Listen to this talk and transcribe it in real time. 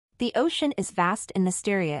The ocean is vast and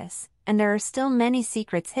mysterious, and there are still many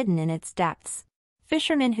secrets hidden in its depths.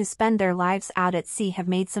 Fishermen who spend their lives out at sea have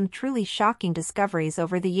made some truly shocking discoveries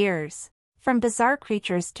over the years. From bizarre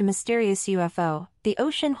creatures to mysterious UFO, the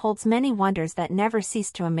ocean holds many wonders that never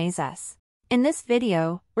cease to amaze us. In this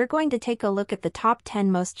video, we're going to take a look at the top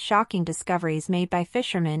 10 most shocking discoveries made by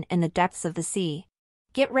fishermen in the depths of the sea.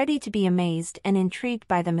 Get ready to be amazed and intrigued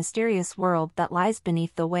by the mysterious world that lies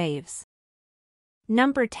beneath the waves.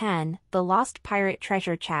 Number 10. The Lost Pirate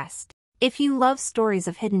Treasure Chest. If you love stories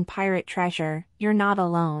of hidden pirate treasure, you're not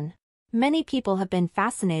alone. Many people have been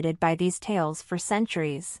fascinated by these tales for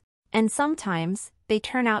centuries. And sometimes, they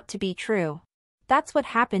turn out to be true. That's what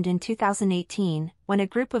happened in 2018, when a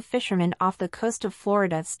group of fishermen off the coast of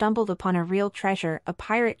Florida stumbled upon a real treasure, a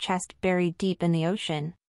pirate chest buried deep in the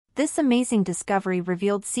ocean. This amazing discovery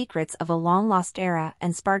revealed secrets of a long-lost era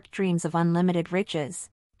and sparked dreams of unlimited riches.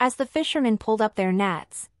 As the fishermen pulled up their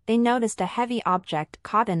nets, they noticed a heavy object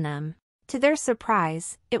caught in them. To their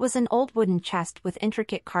surprise, it was an old wooden chest with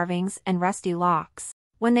intricate carvings and rusty locks.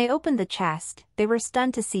 When they opened the chest, they were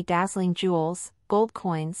stunned to see dazzling jewels, gold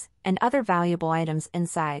coins, and other valuable items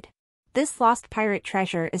inside. This lost pirate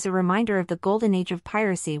treasure is a reminder of the golden age of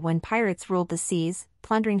piracy when pirates ruled the seas,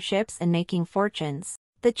 plundering ships and making fortunes.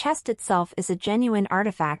 The chest itself is a genuine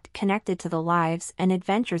artifact connected to the lives and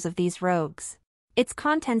adventures of these rogues. Its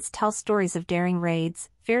contents tell stories of daring raids,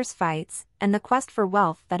 fierce fights, and the quest for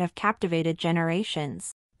wealth that have captivated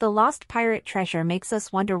generations. The lost pirate treasure makes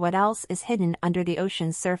us wonder what else is hidden under the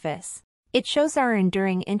ocean's surface. It shows our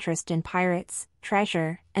enduring interest in pirates,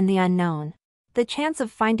 treasure, and the unknown. The chance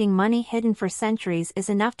of finding money hidden for centuries is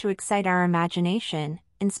enough to excite our imagination,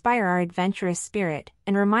 inspire our adventurous spirit,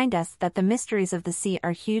 and remind us that the mysteries of the sea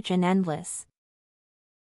are huge and endless.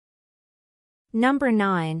 Number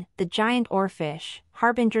 9. The Giant Oarfish,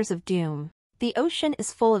 Harbingers of Doom. The ocean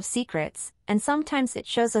is full of secrets, and sometimes it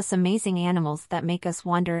shows us amazing animals that make us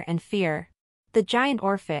wonder and fear. The giant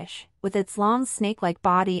oarfish, with its long snake-like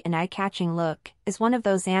body and eye-catching look, is one of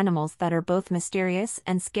those animals that are both mysterious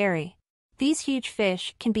and scary. These huge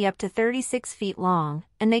fish can be up to 36 feet long,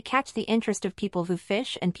 and they catch the interest of people who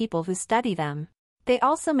fish and people who study them. They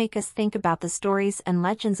also make us think about the stories and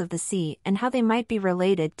legends of the sea and how they might be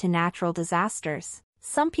related to natural disasters.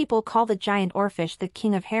 Some people call the giant oarfish the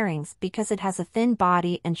king of herrings because it has a thin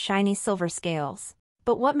body and shiny silver scales.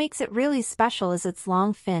 But what makes it really special is its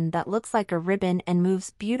long fin that looks like a ribbon and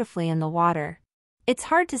moves beautifully in the water. It's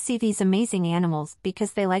hard to see these amazing animals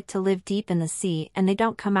because they like to live deep in the sea and they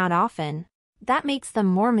don't come out often. That makes them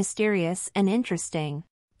more mysterious and interesting.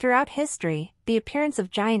 Throughout history, the appearance of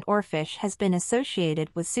giant oarfish has been associated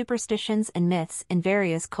with superstitions and myths in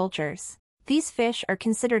various cultures. These fish are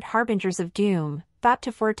considered harbingers of doom, thought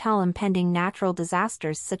to foretell impending natural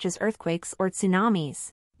disasters such as earthquakes or tsunamis.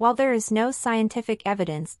 While there is no scientific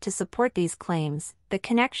evidence to support these claims, the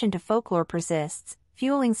connection to folklore persists,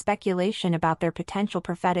 fueling speculation about their potential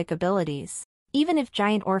prophetic abilities. Even if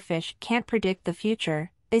giant oarfish can't predict the future,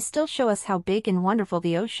 they still show us how big and wonderful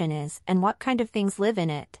the ocean is and what kind of things live in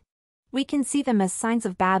it. We can see them as signs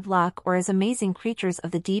of bad luck or as amazing creatures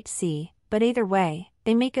of the deep sea, but either way,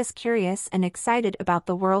 they make us curious and excited about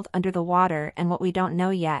the world under the water and what we don't know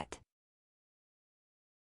yet.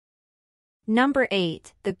 Number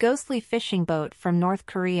 8. The Ghostly Fishing Boat from North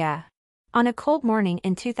Korea. On a cold morning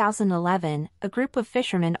in 2011, a group of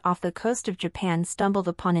fishermen off the coast of Japan stumbled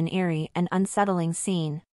upon an eerie and unsettling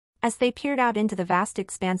scene. As they peered out into the vast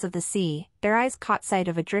expanse of the sea, their eyes caught sight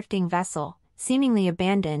of a drifting vessel, seemingly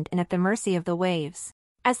abandoned and at the mercy of the waves.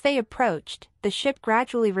 As they approached, the ship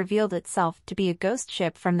gradually revealed itself to be a ghost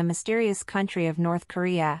ship from the mysterious country of North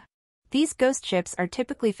Korea. These ghost ships are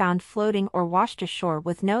typically found floating or washed ashore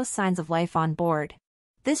with no signs of life on board.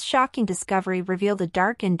 This shocking discovery revealed a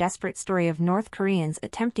dark and desperate story of North Koreans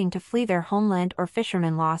attempting to flee their homeland or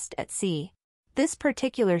fishermen lost at sea. This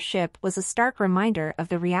particular ship was a stark reminder of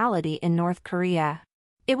the reality in North Korea.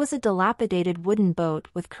 It was a dilapidated wooden boat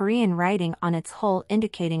with Korean writing on its hull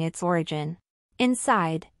indicating its origin.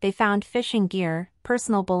 Inside, they found fishing gear,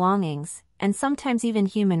 personal belongings, and sometimes even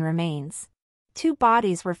human remains. 2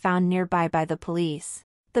 bodies were found nearby by the police.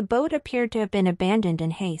 The boat appeared to have been abandoned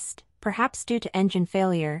in haste, perhaps due to engine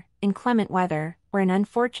failure, inclement weather, or an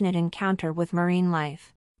unfortunate encounter with marine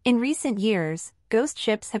life. In recent years, ghost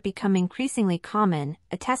ships have become increasingly common,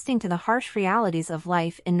 attesting to the harsh realities of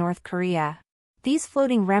life in North Korea. These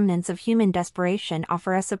floating remnants of human desperation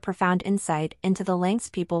offer us a profound insight into the lengths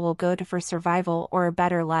people will go to for survival or a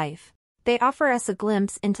better life. They offer us a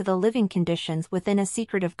glimpse into the living conditions within a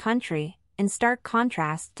secretive country, in stark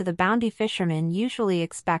contrast to the bounty fishermen usually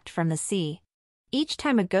expect from the sea. Each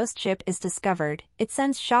time a ghost ship is discovered, it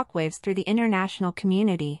sends shockwaves through the international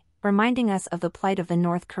community, reminding us of the plight of the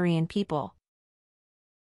North Korean people.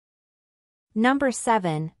 Number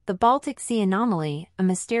 7. The Baltic Sea Anomaly, a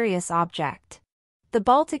mysterious object. The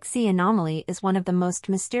Baltic Sea Anomaly is one of the most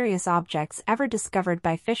mysterious objects ever discovered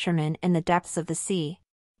by fishermen in the depths of the sea.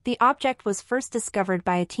 The object was first discovered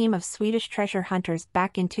by a team of Swedish treasure hunters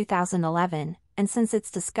back in 2011, and since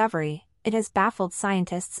its discovery, it has baffled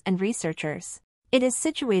scientists and researchers. It is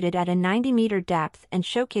situated at a 90-meter depth and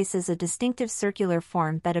showcases a distinctive circular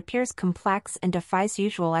form that appears complex and defies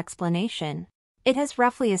usual explanation. It has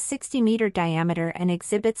roughly a 60-meter diameter and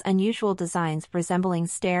exhibits unusual designs resembling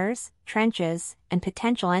stairs, trenches, and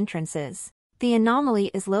potential entrances. The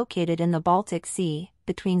anomaly is located in the Baltic Sea,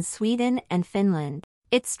 between Sweden and Finland.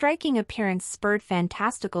 Its striking appearance spurred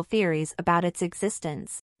fantastical theories about its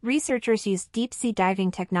existence. Researchers used deep-sea diving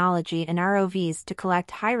technology and ROVs to collect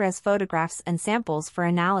high-res photographs and samples for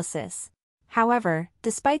analysis. However,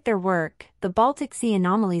 despite their work, the Baltic Sea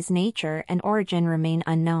anomaly's nature and origin remain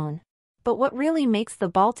unknown. But what really makes the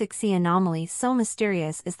Baltic Sea anomaly so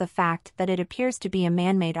mysterious is the fact that it appears to be a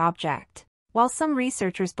man-made object. While some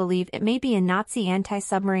researchers believe it may be a Nazi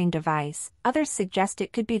anti-submarine device, others suggest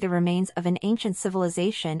it could be the remains of an ancient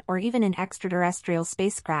civilization or even an extraterrestrial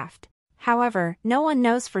spacecraft. However, no one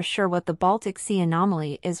knows for sure what the Baltic Sea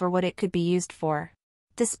anomaly is or what it could be used for.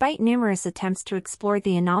 Despite numerous attempts to explore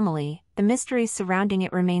the anomaly, the mystery surrounding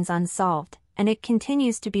it remains unsolved, and it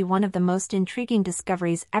continues to be one of the most intriguing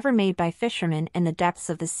discoveries ever made by fishermen in the depths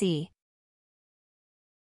of the sea.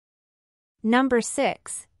 Number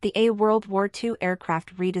 6. The World War II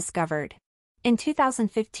aircraft rediscovered. In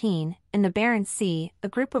 2015, in the Barents Sea, a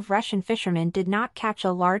group of Russian fishermen did not catch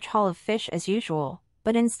a large haul of fish as usual,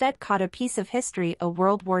 but instead caught a piece of history, a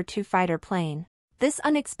World War II fighter plane. This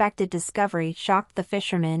unexpected discovery shocked the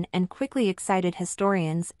fishermen and quickly excited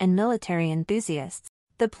historians and military enthusiasts.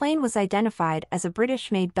 The plane was identified as a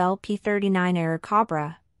British-made Bell P-39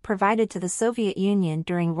 Airacobra, provided to the Soviet Union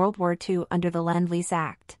during World War II under the Lend-Lease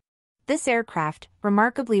Act. This aircraft,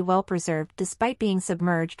 remarkably well-preserved despite being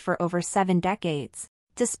submerged for over 7 decades.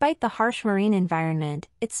 Despite the harsh marine environment,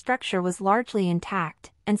 its structure was largely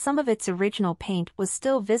intact, and some of its original paint was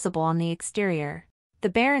still visible on the exterior. The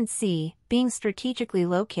Barents Sea, being strategically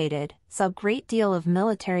located, saw a great deal of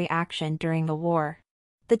military action during the war.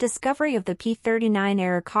 The discovery of the P-39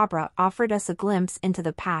 Airacobra offered us a glimpse into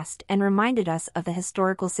the past and reminded us of the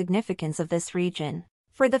historical significance of this region.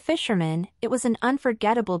 For the fishermen, it was an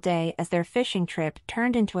unforgettable day as their fishing trip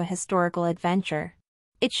turned into a historical adventure.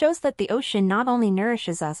 It shows that the ocean not only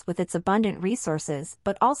nourishes us with its abundant resources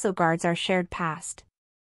but also guards our shared past.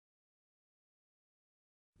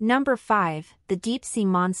 Number 5. The Deep Sea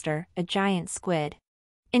Monster, a giant squid.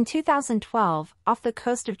 In 2012, off the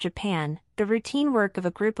coast of Japan, the routine work of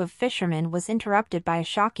a group of fishermen was interrupted by a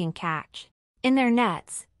shocking catch. In their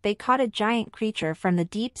nets, they caught a giant creature from the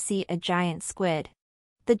deep sea, a giant squid.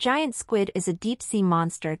 The giant squid is a deep-sea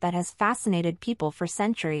monster that has fascinated people for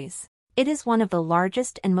centuries. It is one of the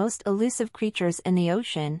largest and most elusive creatures in the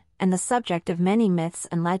ocean, and the subject of many myths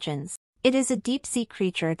and legends. It is a deep-sea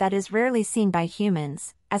creature that is rarely seen by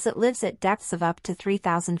humans, as it lives at depths of up to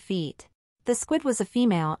 3,000 feet. The squid was a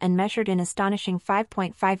female and measured an astonishing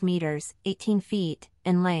 5.5 meters, 18 feet,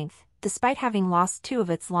 in length, despite having lost 2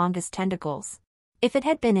 of its longest tentacles. If it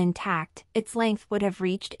had been intact, its length would have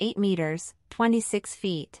reached 8 meters, 26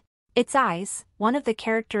 feet. Its eyes, one of the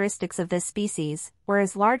characteristics of this species, were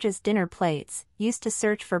as large as dinner plates, used to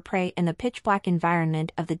search for prey in the pitch-black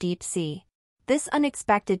environment of the deep sea. This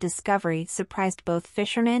unexpected discovery surprised both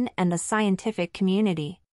fishermen and the scientific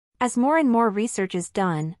community. As more and more research is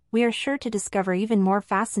done, we are sure to discover even more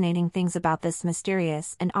fascinating things about this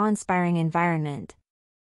mysterious and awe-inspiring environment.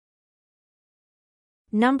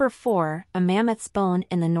 Number 4. A mammoth's bone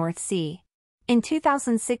in the North Sea. In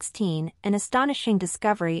 2016, an astonishing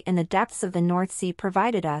discovery in the depths of the North Sea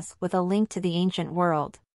provided us with a link to the ancient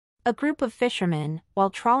world. A group of fishermen, while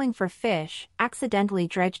trawling for fish, accidentally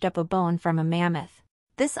dredged up a bone from a mammoth.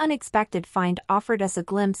 This unexpected find offered us a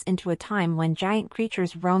glimpse into a time when giant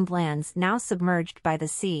creatures roamed lands now submerged by the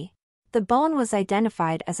sea. The bone was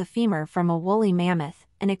identified as a femur from a woolly mammoth,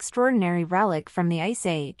 an extraordinary relic from the Ice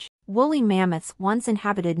Age. Woolly mammoths once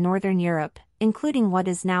inhabited northern Europe, including what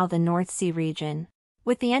is now the North Sea region.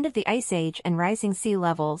 With the end of the Ice Age and rising sea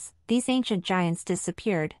levels, these ancient giants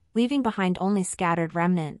disappeared, leaving behind only scattered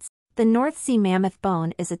remnants. The North Sea mammoth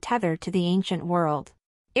bone is a tether to the ancient world.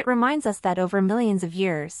 It reminds us that over millions of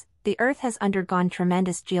years, the Earth has undergone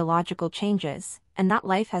tremendous geological changes, and that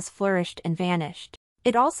life has flourished and vanished.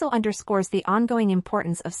 It also underscores the ongoing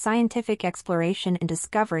importance of scientific exploration and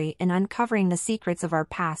discovery in uncovering the secrets of our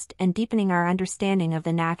past and deepening our understanding of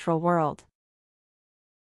the natural world.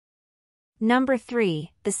 Number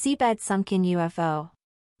 3. The Seabed Sunken UFO.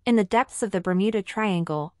 In the depths of the Bermuda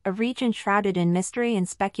Triangle, a region shrouded in mystery and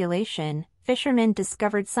speculation, fishermen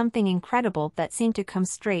discovered something incredible that seemed to come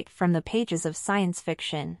straight from the pages of science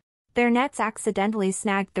fiction. Their nets accidentally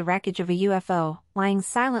snagged the wreckage of a UFO, lying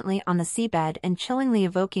silently on the seabed and chillingly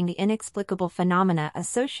evoking the inexplicable phenomena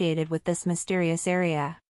associated with this mysterious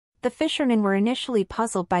area. The fishermen were initially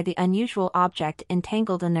puzzled by the unusual object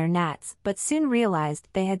entangled in their nets, but soon realized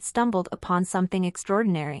they had stumbled upon something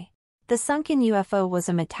extraordinary. The sunken UFO was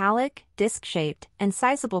a metallic, disc-shaped, and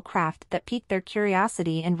sizable craft that piqued their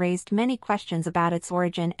curiosity and raised many questions about its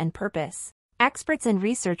origin and purpose. Experts and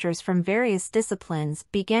researchers from various disciplines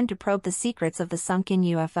began to probe the secrets of the sunken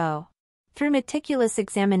UFO. Through meticulous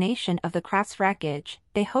examination of the craft's wreckage,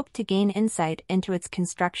 they hoped to gain insight into its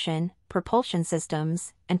construction, propulsion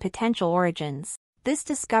systems, and potential origins. This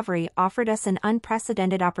discovery offered us an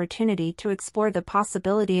unprecedented opportunity to explore the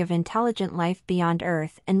possibility of intelligent life beyond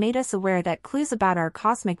Earth and made us aware that clues about our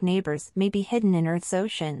cosmic neighbors may be hidden in Earth's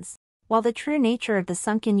oceans. While the true nature of the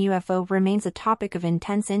sunken UFO remains a topic of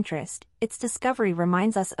intense interest, its discovery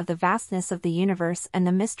reminds us of the vastness of the universe and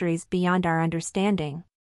the mysteries beyond our understanding.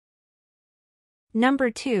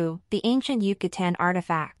 Number 2. The Ancient Yucatan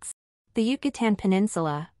Artifacts. The Yucatan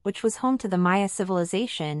Peninsula, which was home to the Maya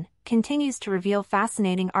civilization, continues to reveal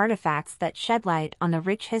fascinating artifacts that shed light on the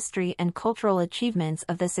rich history and cultural achievements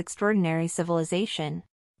of this extraordinary civilization.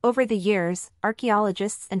 Over the years,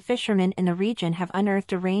 archaeologists and fishermen in the region have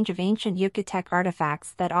unearthed a range of ancient Yucatec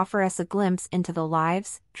artifacts that offer us a glimpse into the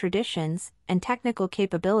lives, traditions, and technical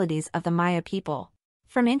capabilities of the Maya people.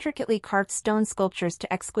 From intricately carved stone sculptures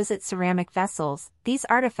to exquisite ceramic vessels, these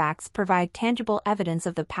artifacts provide tangible evidence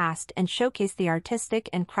of the past and showcase the artistic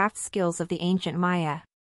and craft skills of the ancient Maya.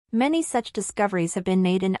 Many such discoveries have been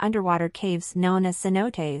made in underwater caves known as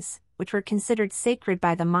cenotes, which were considered sacred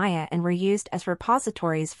by the Maya and were used as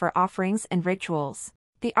repositories for offerings and rituals.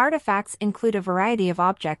 The artifacts include a variety of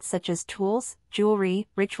objects such as tools, jewelry,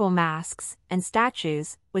 ritual masks, and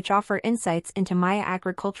statues, which offer insights into Maya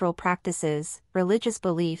agricultural practices, religious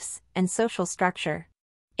beliefs, and social structure.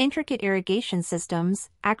 Intricate irrigation systems,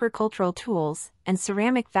 agricultural tools, and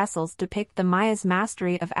ceramic vessels depict the Maya's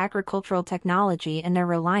mastery of agricultural technology and their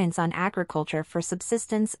reliance on agriculture for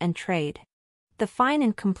subsistence and trade. The fine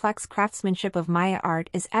and complex craftsmanship of Maya art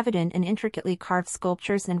is evident in intricately carved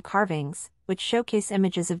sculptures and carvings, which showcase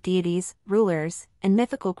images of deities, rulers, and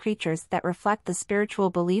mythical creatures that reflect the spiritual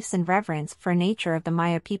beliefs and reverence for nature of the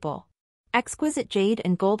Maya people. Exquisite jade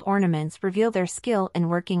and gold ornaments reveal their skill in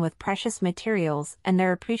working with precious materials and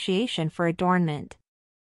their appreciation for adornment.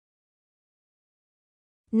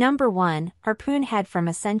 Number 1. Harpoon Head from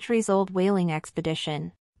a centuries-old whaling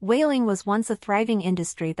expedition. Whaling was once a thriving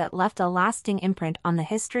industry that left a lasting imprint on the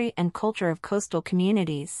history and culture of coastal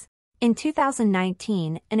communities. In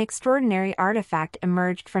 2019, an extraordinary artifact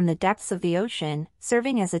emerged from the depths of the ocean,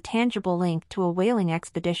 serving as a tangible link to a whaling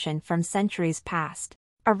expedition from centuries past.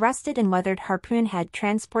 A rusted and weathered harpoon head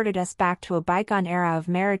transported us back to a bygone era of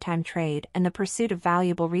maritime trade and the pursuit of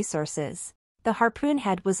valuable resources. The harpoon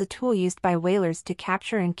head was a tool used by whalers to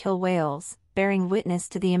capture and kill whales, bearing witness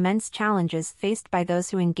to the immense challenges faced by those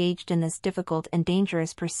who engaged in this difficult and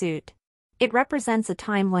dangerous pursuit. It represents a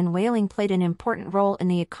time when whaling played an important role in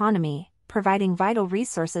the economy, providing vital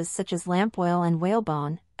resources such as lamp oil and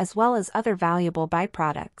whalebone, as well as other valuable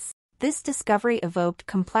byproducts. This discovery evoked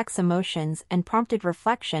complex emotions and prompted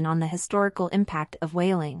reflection on the historical impact of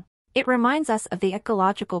whaling. It reminds us of the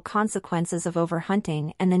ecological consequences of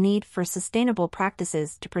overhunting and the need for sustainable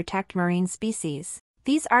practices to protect marine species.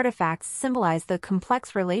 These artifacts symbolize the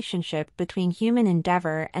complex relationship between human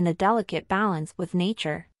endeavor and the delicate balance with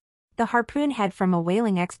nature. The harpoon head from a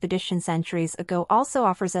whaling expedition centuries ago also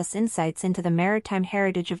offers us insights into the maritime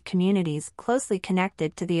heritage of communities closely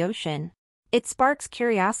connected to the ocean. It sparks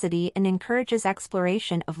curiosity and encourages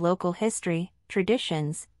exploration of local history,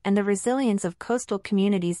 traditions, and the resilience of coastal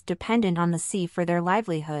communities dependent on the sea for their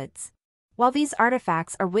livelihoods. While these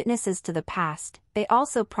artifacts are witnesses to the past, they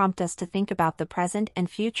also prompt us to think about the present and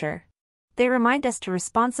future. They remind us to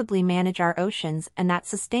responsibly manage our oceans and that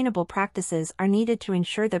sustainable practices are needed to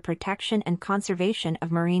ensure the protection and conservation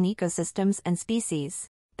of marine ecosystems and species.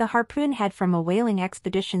 The harpoon head from a whaling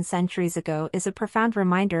expedition centuries ago is a profound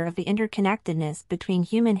reminder of the interconnectedness between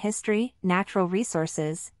human history, natural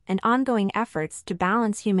resources, and ongoing efforts to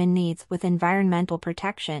balance human needs with environmental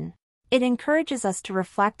protection. It encourages us to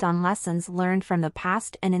reflect on lessons learned from the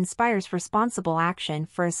past and inspires responsible action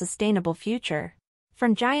for a sustainable future.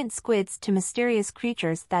 From giant squids to mysterious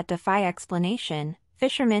creatures that defy explanation,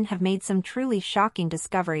 fishermen have made some truly shocking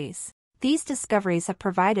discoveries. These discoveries have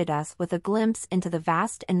provided us with a glimpse into the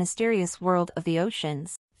vast and mysterious world of the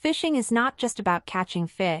oceans. Fishing is not just about catching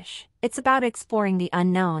fish, it's about exploring the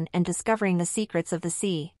unknown and discovering the secrets of the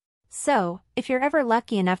sea. So, if you're ever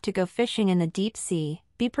lucky enough to go fishing in the deep sea,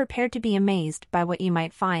 be prepared to be amazed by what you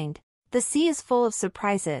might find. The sea is full of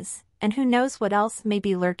surprises, and who knows what else may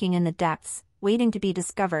be lurking in the depths, waiting to be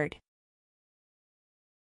discovered.